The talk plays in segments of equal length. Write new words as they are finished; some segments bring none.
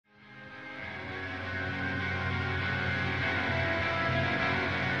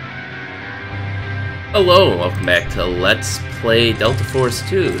Hello and welcome back to Let's Play Delta Force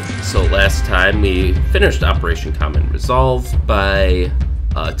 2. So last time we finished Operation Common Resolve by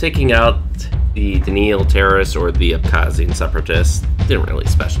taking out the Daniil terrorists or the Abkhazian separatists. Didn't really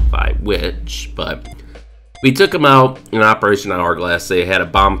specify which, but we took them out in Operation Hourglass. They had a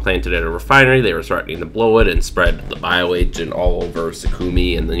bomb planted at a refinery. They were threatening to blow it and spread the bioagent all over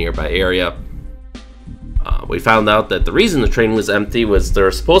Sukhumi and the nearby area. We found out that the reason the train was empty was there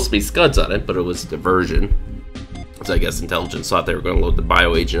were supposed to be Scuds on it, but it was diversion. So I guess intelligence thought they were going to load the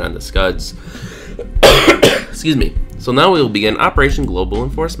bioagent on the Scuds. Excuse me. So now we will begin Operation Global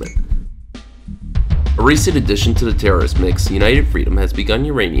Enforcement. A recent addition to the terrorist mix, United Freedom has begun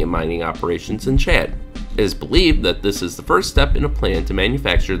uranium mining operations in Chad. It is believed that this is the first step in a plan to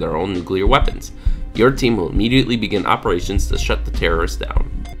manufacture their own nuclear weapons. Your team will immediately begin operations to shut the terrorists down.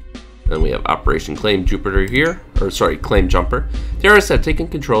 Then we have Operation Claim Jumper here, Claim Jumper. Terrorists have taken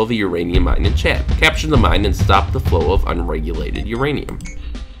control of a uranium mine in Chad. Capture the mine and stop the flow of unregulated uranium.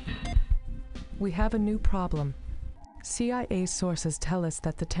 We have a new problem. CIA sources tell us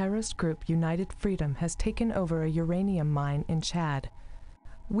that the terrorist group United Freedom has taken over a uranium mine in Chad.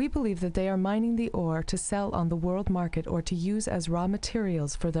 We believe that they are mining the ore to sell on the world market or to use as raw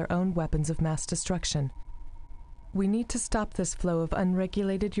materials for their own weapons of mass destruction. We need to stop this flow of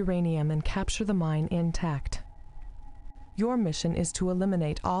unregulated uranium and capture the mine intact. Your mission is to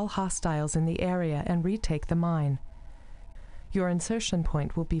eliminate all hostiles in the area and retake the mine. Your insertion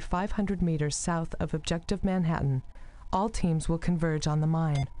point will be 500 meters south of Objective Manhattan. All teams will converge on the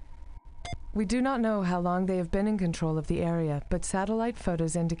mine. We do not know how long they have been in control of the area, but satellite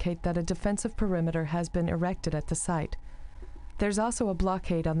photos indicate that a defensive perimeter has been erected at the site. There's also a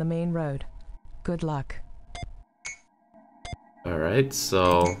blockade on the main road. Good luck. Alright,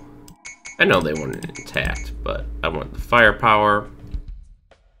 so I know they want it intact, but I want the firepower,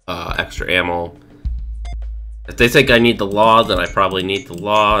 extra ammo. If they think I need the law, then I probably need the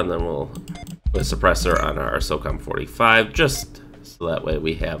law, and then we'll put a suppressor on our SOCOM 45, just so that way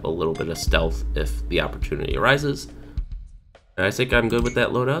we have a little bit of stealth if the opportunity arises. And I think I'm good with that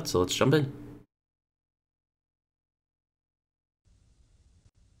loadout, so let's jump in.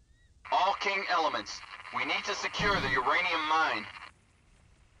 All King elements. We need to secure the uranium mine.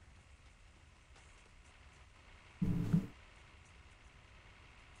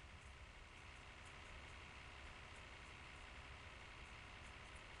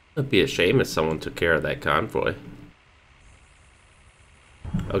 It'd be a shame if someone took care of that convoy.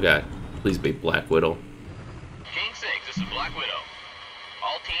 Okay, please be Black Widow. King 6, this is Black Widow.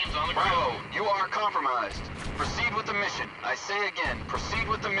 All teams on the ground. Bravo, you are compromised. Proceed with the mission. I say again, proceed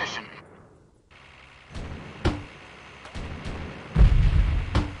with the mission.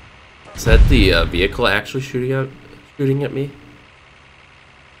 Is that the vehicle actually shooting at me?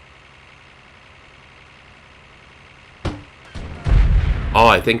 Oh,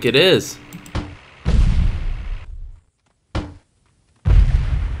 I think it is.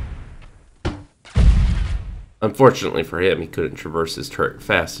 Unfortunately for him, he couldn't traverse his turret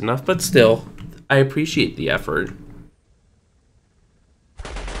fast enough, but still, I appreciate the effort.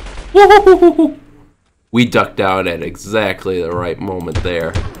 Woo-hoo-hoo-hoo-hoo! We ducked down at exactly the right moment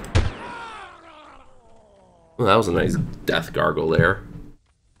there. Well, that was a nice death gargle there.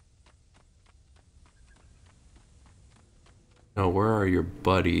 Now, where are your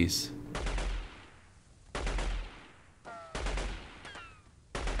buddies?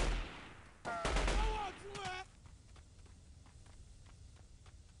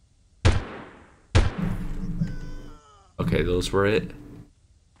 Okay, those were it.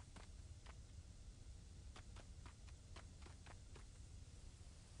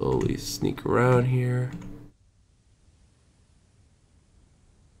 Slowly sneak around here.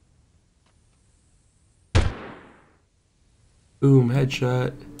 Boom,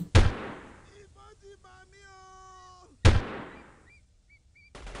 headshot.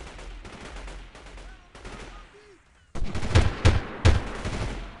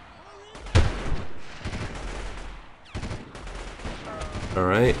 All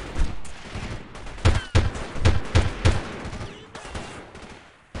right.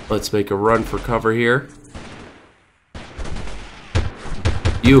 Let's make a run for cover here.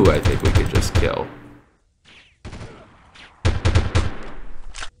 You, I think we could just kill.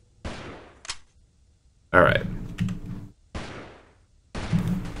 All right.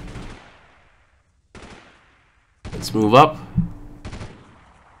 Let's move up.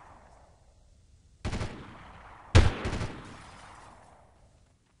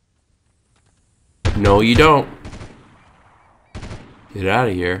 No, you don't. Get out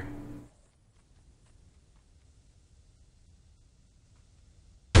of here.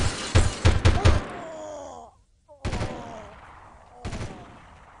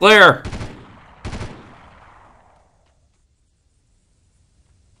 Clear!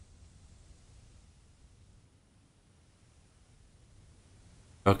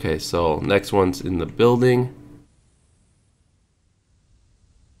 Okay, so next one's in the building.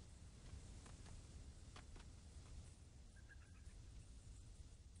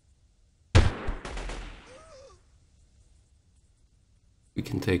 We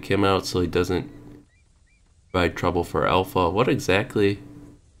can take him out so he doesn't provide trouble for Alpha. What exactly?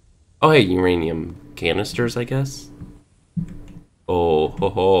 Oh, hey, uranium canisters, I guess. Oh, ho,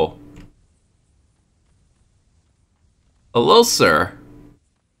 ho. Hello, sir.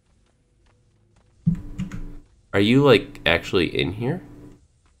 Are you, like, actually in here?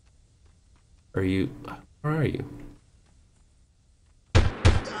 Are you... Where are you?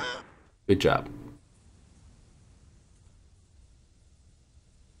 Good job.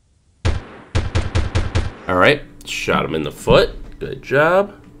 Alright, shot him in the foot. Good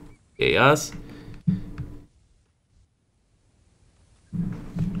job. Chaos.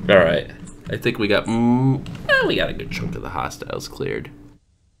 Alright, I think we got... we got a good chunk of the hostiles cleared.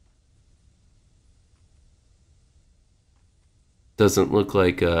 Doesn't look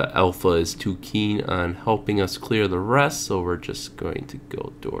like Alpha is too keen on helping us clear the rest, so we're just going to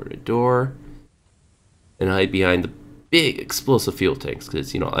go door to door and hide behind the big explosive fuel tanks,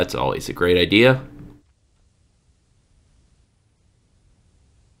 because, you know, that's always a great idea.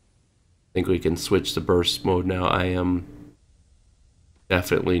 I think we can switch to burst mode now. I am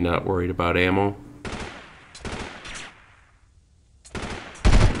definitely not worried about ammo.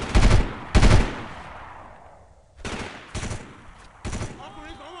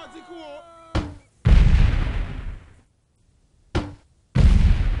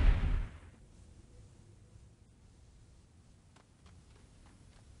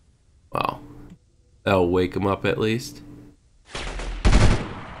 Wow. That'll wake him up at least.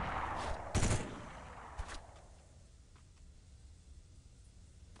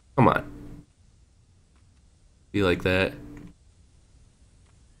 Come on. Be like that.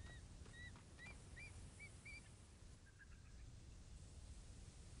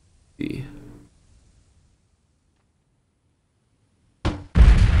 See.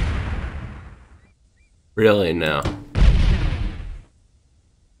 Really now.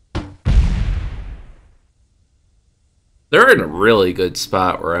 They're in a really good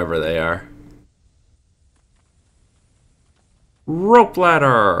spot wherever they are. Rope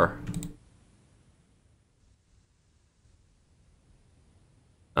ladder!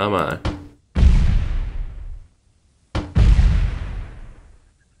 Come on.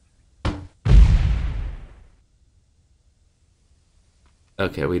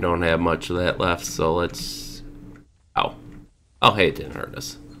 Okay, we don't have much of that left, so let's... Ow. Oh, hey, it didn't hurt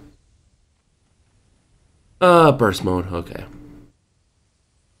us. Burst mode, okay.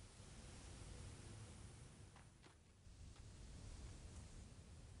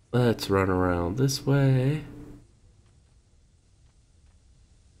 Let's run around this way.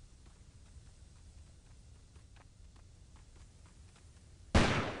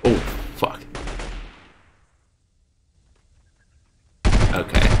 Oh, fuck.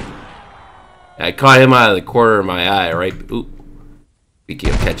 Okay. I caught him out of the corner of my eye, right? Ooh. Speaking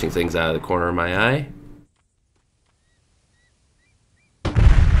of catching things out of the corner of my eye.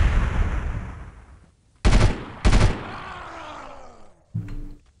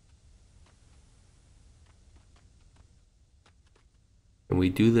 Can we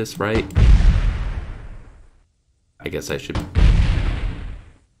do this right? I guess I should...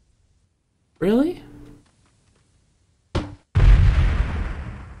 Really?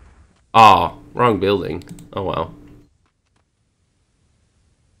 Oh, wrong building. Oh well.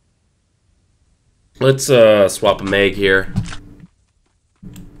 Let's swap a mag here.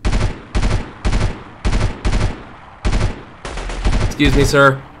 Excuse me,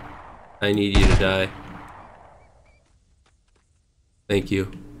 sir. I need you to die. Thank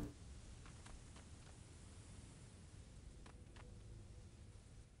you.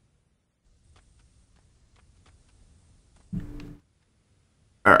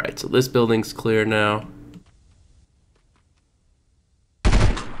 Alright, so this building's clear now.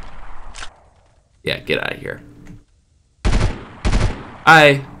 Yeah, get out of here.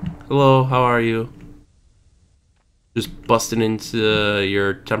 Hi. Hello, how are you? Just busting into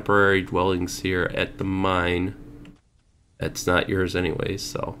your temporary dwellings here at the mine. That's not yours anyways,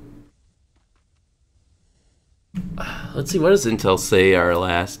 so. Let's see, what does Intel say our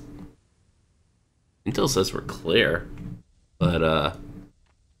last... Intel says we're clear. But, I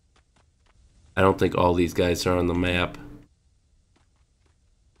don't think all these guys are on the map.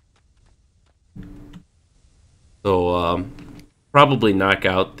 So, probably knock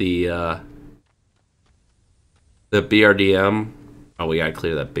out the BRDM. Oh, we gotta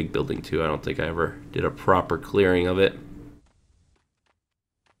clear that big building too. I don't think I ever did a proper clearing of it.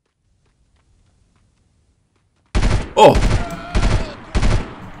 Oh!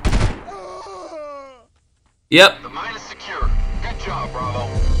 Yep. The mine is secure. Good job, Bravo.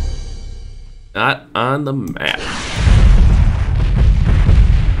 Not on the map.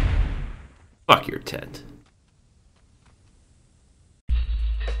 Fuck your tent.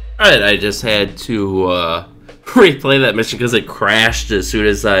 Alright, I just had to replay that mission because it crashed as soon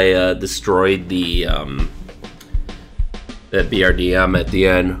as I destroyed the that BRDM at the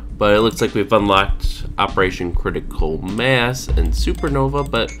end. But it looks like we've unlocked Operation Critical Mass and Supernova,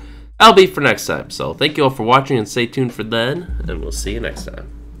 but that'll be for next time. So thank you all for watching and stay tuned for then, and we'll see you next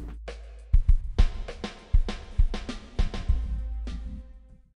time.